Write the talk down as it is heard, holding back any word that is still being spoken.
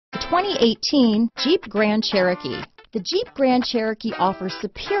2018 Jeep Grand Cherokee. The Jeep Grand Cherokee offers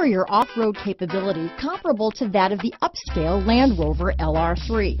superior off-road capability comparable to that of the upscale Land Rover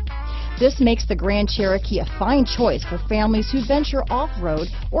LR3. This makes the Grand Cherokee a fine choice for families who venture off-road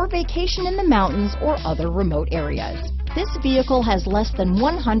or vacation in the mountains or other remote areas. This vehicle has less than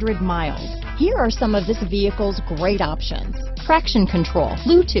 100 miles. Here are some of this vehicle's great options: traction control,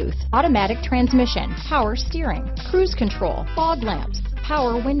 Bluetooth, automatic transmission, power steering, cruise control, fog lamps,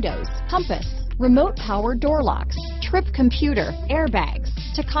 power windows, compass, remote power door locks, trip computer, airbags,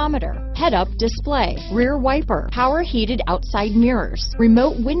 tachometer, head-up display, rear wiper, power heated outside mirrors,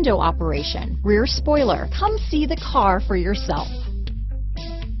 remote window operation, rear spoiler. Come see the car for yourself.